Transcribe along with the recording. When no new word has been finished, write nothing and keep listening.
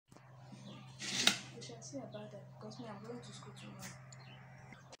See about that because me, I'm going to school tomorrow.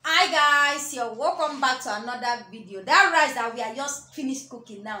 Hi guys, you're welcome back to another video. That rice that we are just finished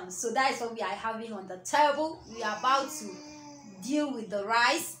cooking now, so that is what we are having on the table. We are about to deal with the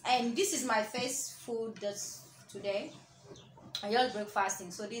rice, and this is my first food that's today. I just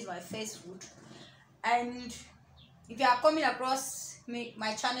breakfasting, so this is my first food. And if you are coming across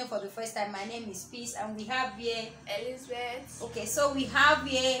my channel for the first time, my name is Peace, and we have here Elizabeth. okay, so we have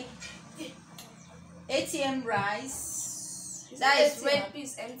here ATM rice. That is red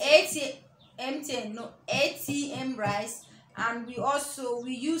ATM rice, and we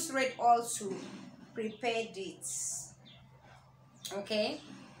use red oil to prepare this. Okay,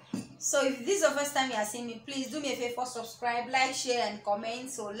 so if this is the first time you are seeing me, please do me a favor, subscribe, like, share and comment.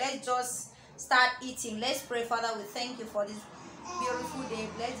 So let's just start eating. Let's pray. Father, we thank you for this beautiful day.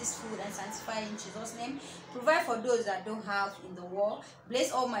 Bless this food and sanctify in Jesus' name. Provide for those that don't have in the world.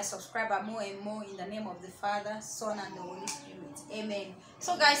 Bless all my subscribers more and more in the name of the Father, Son and the Holy Spirit. Amen.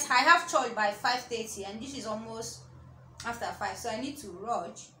 So guys, I have church by 5:30 and this is almost after 5, so I need to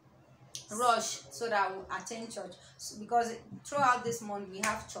rush so that I will attend church, because throughout this month we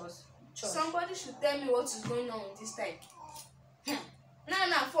have church. Somebody should tell me what is going on with this time.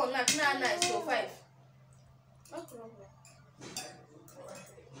 Now 4, now so 5. No problem.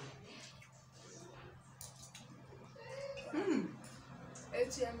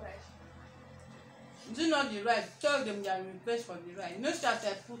 ATM rice. Do not the rice. Tell them their request for the rice. No start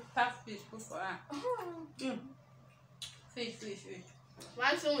I put half fish, put for her. Fish.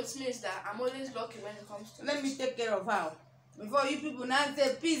 One thing with me is that I'm always lucky when it comes to Let me take care of her. Before you people now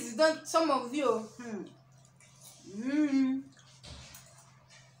say, please don't, some of you.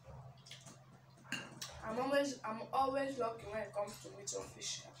 I'm always lucky when it comes to meat or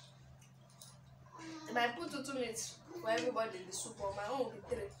fish. If I put 2 meats for everybody in the soup, or my own will be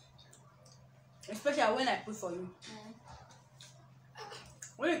 3. Especially when I put for you.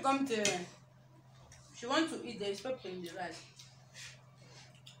 When it comes to, she wants to eat the pepper in the rice.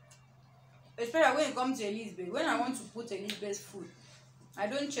 Especially when it comes to Elizabeth. When I want to put Elizabeth's food, I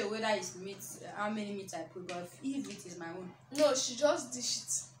don't care whether it's meat, how many meat I put, but if it is my own. No, she just dish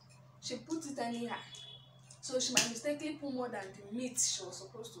it. She put it anyhow. So she might mistakenly put more than the meat she was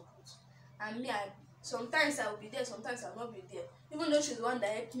supposed to put. And me, sometimes I will be there, sometimes I will not be there. Even though she's the one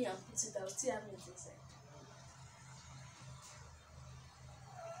that helped me and put it, I will still have meat inside.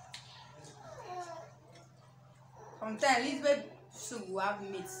 Sometimes Elizabeth soup will have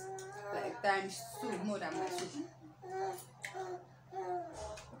meat like times 2 more than my soup.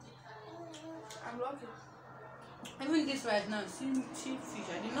 I'm lucky. Even this right now, she fish.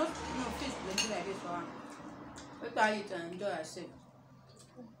 I did not know fish plenty like this for her. Let her eat and enjoy herself.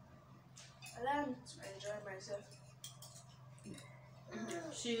 Allow me to enjoy myself.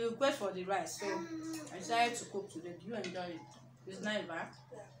 She requested for the rice, so I decided to cook today. Do you enjoy it? It's nice, right?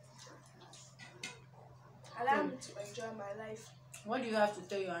 Yeah. Allow me to enjoy my life. What do you have to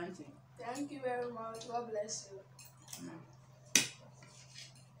tell your auntie? Thank you very much. God bless you.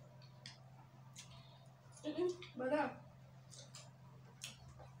 Madam.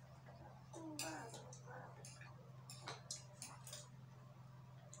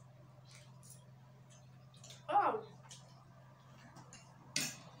 Oh.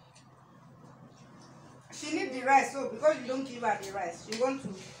 She needs the rice, so because you don't give her the rice, she wants to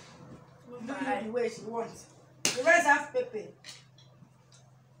do it the way she wants. The rice has pepper.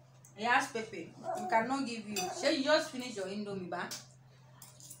 It has pepper. You cannot give you. So you just finish your indomie back.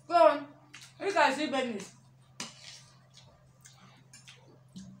 Go on. You can see business.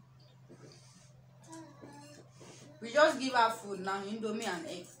 We just give her food now, indomie and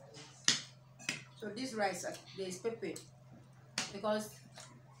egg. So this rice, there is pepper. Because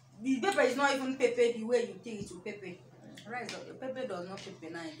the pepper is not even pepper the way you think it will pepper. Rice, the pepper does not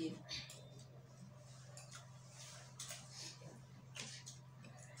pepper now again.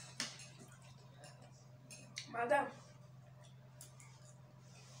 Madam.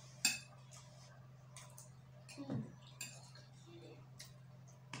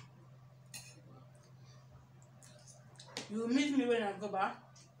 You miss me when I go back?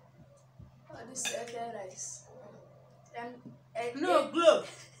 Oh, this is egg rice. No, glow.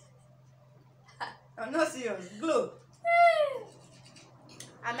 I'm not serious. Glow.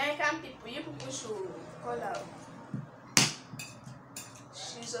 American people, you people should call her.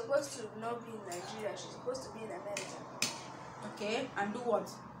 She's supposed to not be in Nigeria. She's supposed to be in America. Okay, and do what?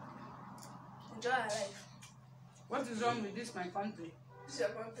 Enjoy her life. What is wrong with this, my country? This your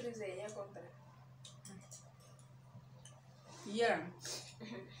country is a year country. Yeah.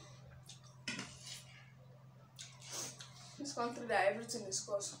 This country that everything is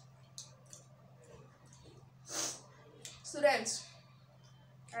cost. students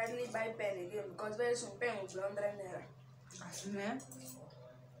hardly buy pen again because very soon pen will be 100 naira.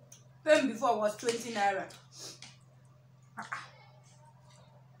 Pen before was 20 naira.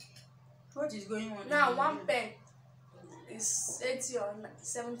 What is going on? Now one pen is 80 or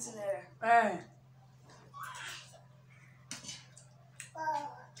 70 naira.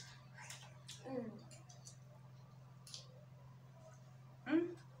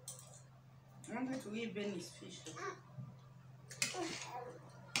 I wanted to eat Benny's fish.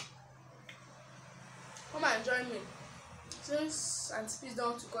 Come and join me. Since Auntie Peace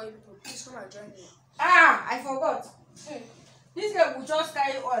don't want to call you people, please come and join me. I forgot. This girl will just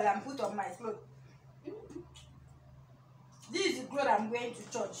carry oil and put on my clothes. This is the clothes I'm going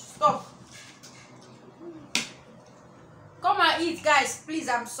to church. Stop. Come and eat, guys. Please,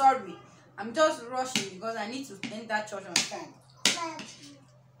 I'm sorry. I'm just rushing because I need to enter church on time.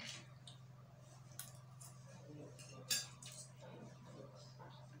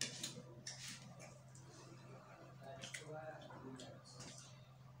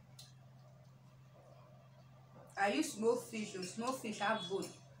 I use smoked fish. Smoked fish have bone.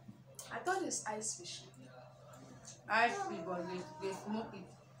 I thought it's ice fish. Ice fish, but they smoke it.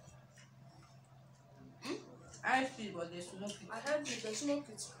 Ice fish, but they smoke it. I heard they smoke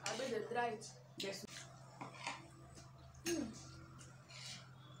it. I bet they dry it. Yes.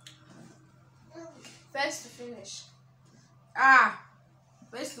 First to finish.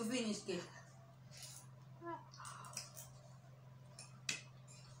 First to finish, cake.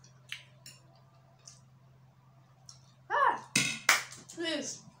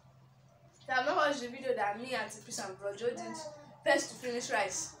 Please, I have not watched the video that me, Auntie Peace and Bro Joe did. First to finish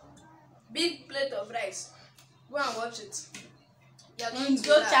rice. Big plate of rice. Go and watch it. In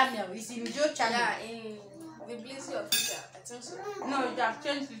Joe channel. It's in Joe channel. Yeah, in the Blizzy official. I think so. No, you have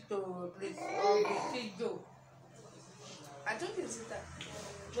changed it to Blizzy or the Joe. I think it's that.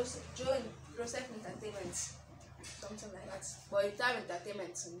 Joe in Joseph Entertainment. Something like that. But it have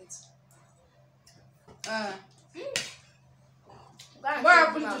entertainment in it. What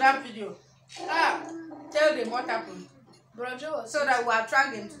happened to that video? Tell them what happened. Bro Joe was so that we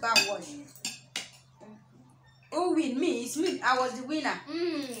attract them to go and watch. Who win? Me? It's me. I was the winner.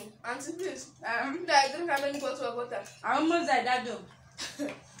 Auntie Peace. I drink how many bottles of water? I almost died that though.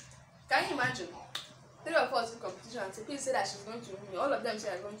 Can you imagine? 3 of us in competition. Auntie Peace said that she's going to win me. All of them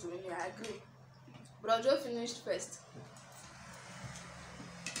said I'm going to win me. I agree. Bro Joe finished first.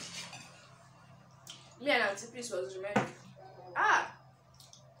 Me and Auntie Peace was remaining.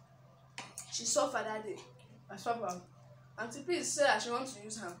 She suffered that day. I suffered. Auntie Peace said that she wants to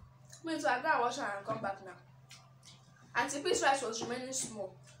use her. Me too, I go and wash her and come back now. Auntie Peace's rice was remaining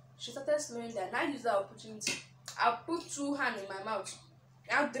small. She started slowing down. I used that opportunity. I put 2 hands in my mouth.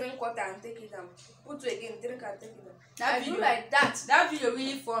 Now drink water and take it down. Put 2 again, drink and take it down. That I video, do like that. That video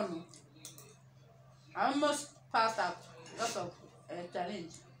really fun. I almost passed out because of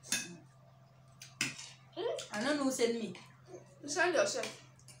challenge. I don't know who sent me. You send yourself.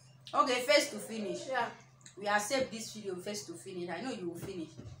 Okay, first to finish. Yeah. We accept this video first to finish. I know you will finish,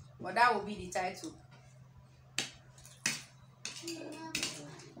 but that will be the title.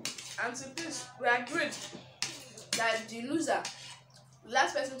 Auntie Peace, we agreed that the loser, the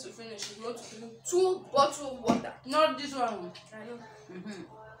last person to finish, is going to drink 2 bottles of water. Not this one. I know.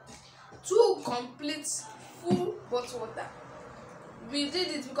 2 complete full bottle water. We did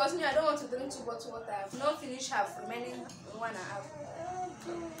it because me, I don't want to drink 2 bottles of water. I have not finished half, remaining 1.5.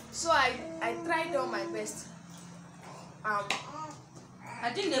 So I tried all my best. I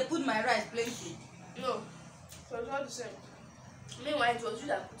think they put my rice plenty. No, it was not the same. Meanwhile, it was you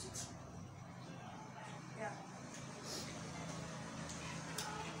that put it. Yeah.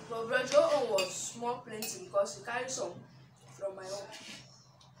 But Bro Joe's own was more plenty because he carried some from my own.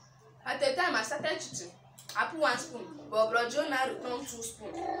 At the time I started cheating, I put 1 spoon, but Bro Joe now returned 2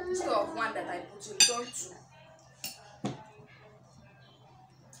 spoons instead of 1 that I put. He returned 2.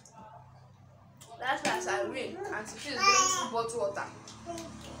 That's why as I win, Auntie Peace drinks 2 bottles of water.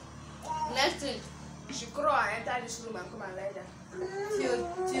 Next thing, she crawl and enter this room and come and lie down.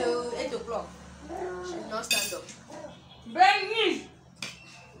 Till 8 o'clock. She did not stand up. Benny!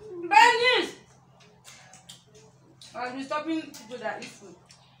 Benny! I'll be stopping people that eat food.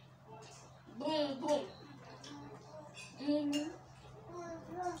 Boom, boom.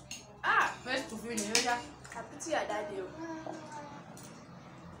 First to finish. I pity her that day.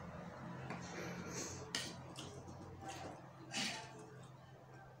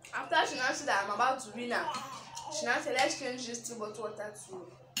 After she now said that I'm about to win her, she now said let's change this 2 bottles of water to 1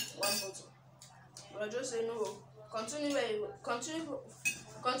 bottle. But I just say no. Continue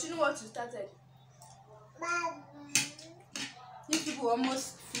what you started. These people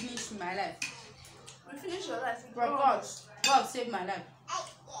almost finished my life. We finish your life. For God, God saved my life.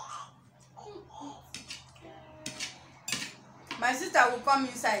 My sister will come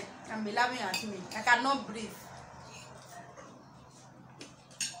inside and be laughing at me. I cannot breathe.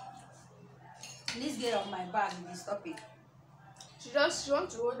 Please get off my bag with this topic. She wants to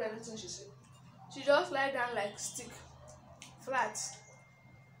hold everything she said. She just lie down like stick, flat,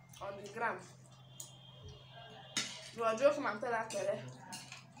 on the ground. You are joking and tell her Kere.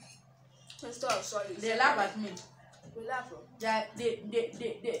 Instead of sorry. They laugh at me. They laugh.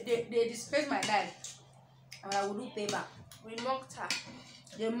 They disgrace my life. And I will do payback. We mocked her.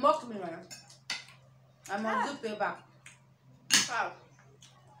 They mocked me, man. I must do payback. How?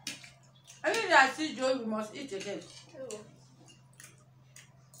 Anything I see Joy, we must eat again. Oh.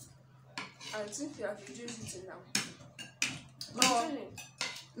 I think you have reduced it now. No. Continue.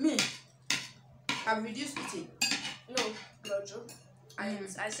 Me? I've reduced eating. No, Roger.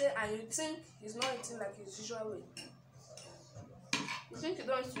 I say, and you think he's not eating like his usual way. You think you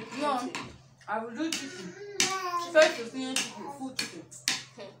don't eat? No, I've reduced eating. She tried to finish food chicken.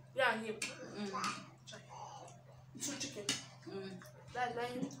 Yeah, and him. Two chicken. That's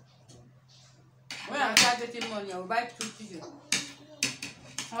when. When I start getting money, I will buy 2 chicken.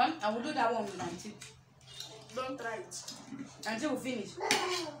 I will do that one with Auntie. Don't try it. Until we finish.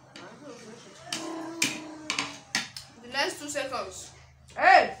 The next 2 seconds.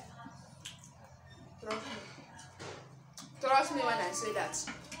 Hey! Trust me. Trust me when I say that.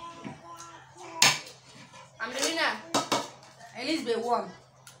 I'm the winner. Elizabeth won.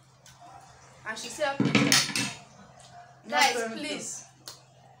 And she said, guys, please.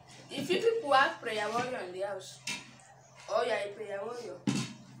 If you people have prayer warrior in the house, or you are a prayer warrior,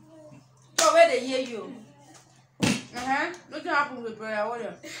 so where they hear you? Nothing happened with prayer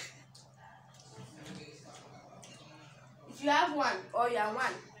warrior. if you have one or you are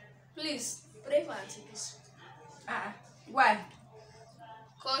one, please pray for Auntie Peace. Why?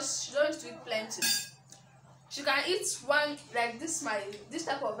 Because she don't eat plenty. She can eat one like this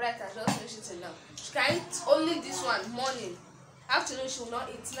type of rice and just finish it enough. She can eat only this one morning. Afternoon she will not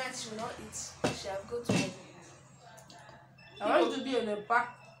eat, night she will not eat. She have go to bed. I want to be on the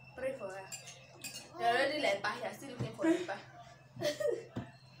back. Pray for her. You're already like back, you're still looking for the back.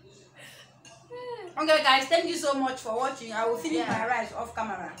 Okay guys, thank you so much for watching. I will finish my rice off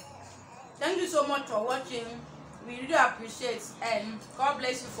camera. Thank you so much for watching. We really appreciate and God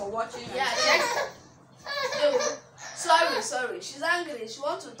bless you for watching. Yeah, sorry. She's angry. She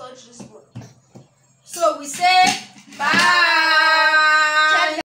wants to touch this book. So we say bye.